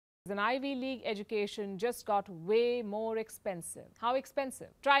An Ivy League education just got way more expensive. How expensive?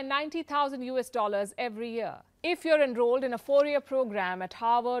 Try $90,000 every year. If you're enrolled in a 4-year program at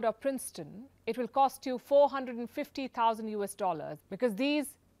Harvard or Princeton, it will cost you $450,000 because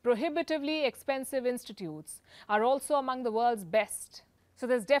these prohibitively expensive institutes are also among the world's best. So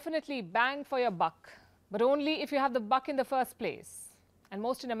there's definitely bang for your buck, but only if you have the buck in the first place. And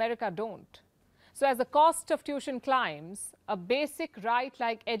most in America don't. So as the cost of tuition climbs, a basic right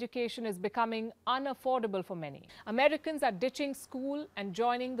like education is becoming unaffordable for many. Americans are ditching school and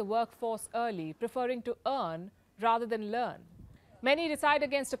joining the workforce early, preferring to earn rather than learn. Many decide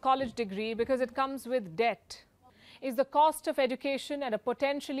against a college degree because it comes with debt. Is the cost of education and a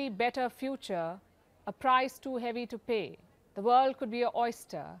potentially better future a price too heavy to pay? The world could be your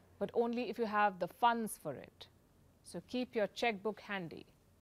oyster, but only if you have the funds for it. So keep your checkbook handy.